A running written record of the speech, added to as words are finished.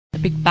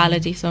a big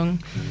ballady song.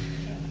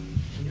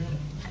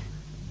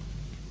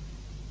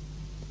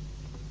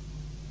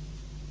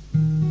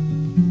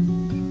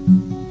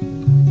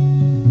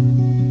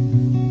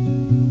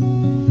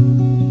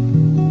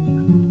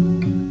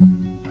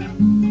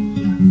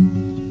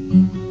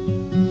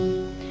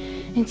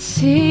 It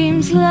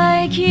seems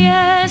like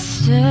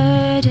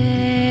yesterday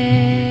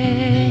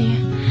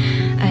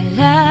I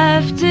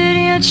laughed at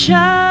your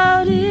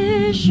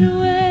childish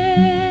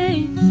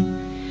ways.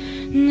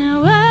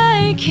 Now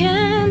I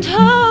can't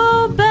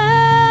hold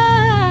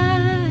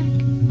back,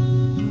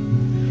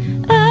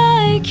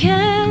 I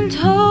can't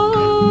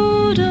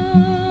hold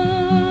on.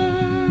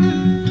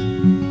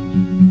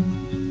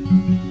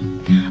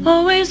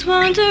 Always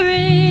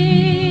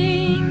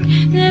wondering,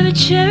 never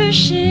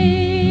cherishing.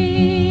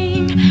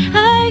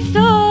 I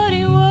thought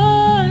it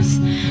was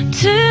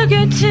too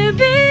good to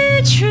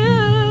be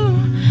true.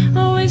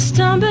 Always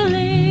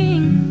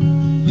stumbling,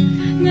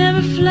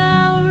 never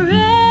flowering.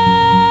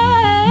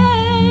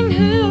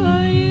 Who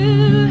are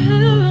you?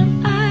 Who am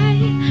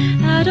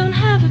I don't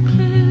have a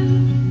clue.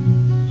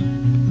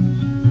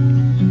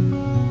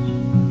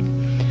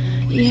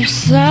 You're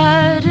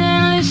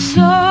suddenly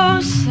so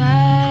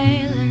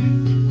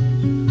silent.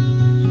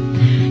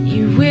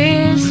 You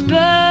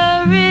whisper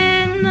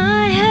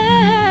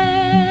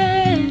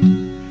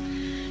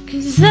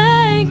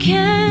I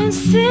can't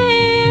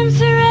seem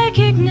to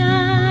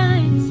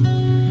recognize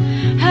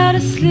how to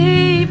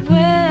sleep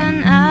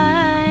when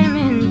I'm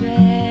in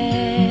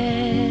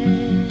bed.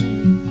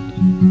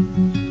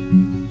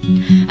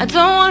 I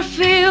don't want to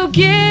feel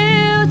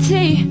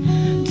guilty,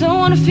 don't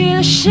want to feel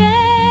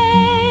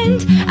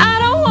ashamed. I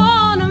don't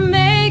want to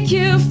make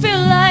you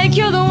feel like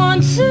you're the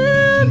one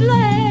to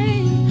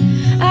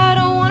blame. I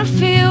don't want to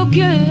feel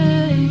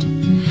good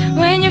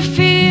when you're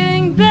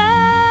feeling bad.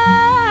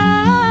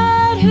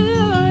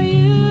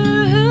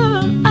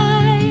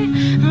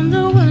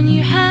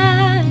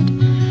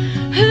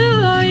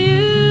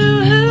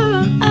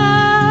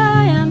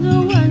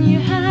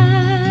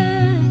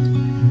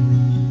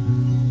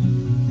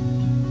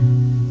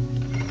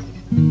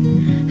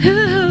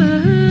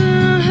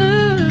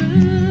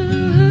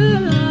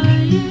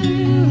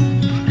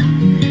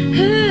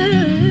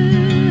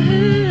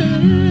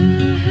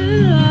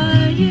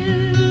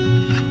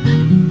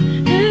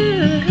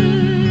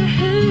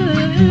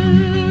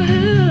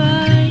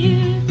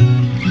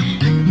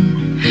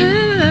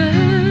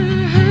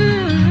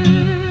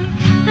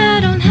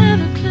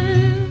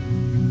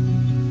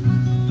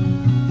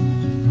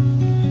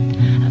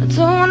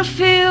 Don't wanna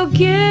feel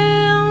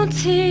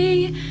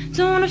guilty,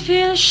 don't wanna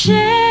feel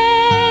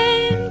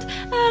ashamed.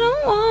 I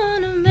don't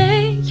wanna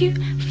make you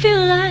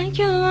feel like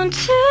you're the one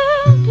to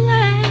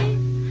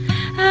blame.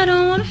 I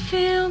don't wanna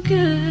feel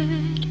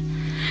good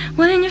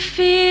when you're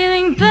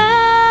feeling bad.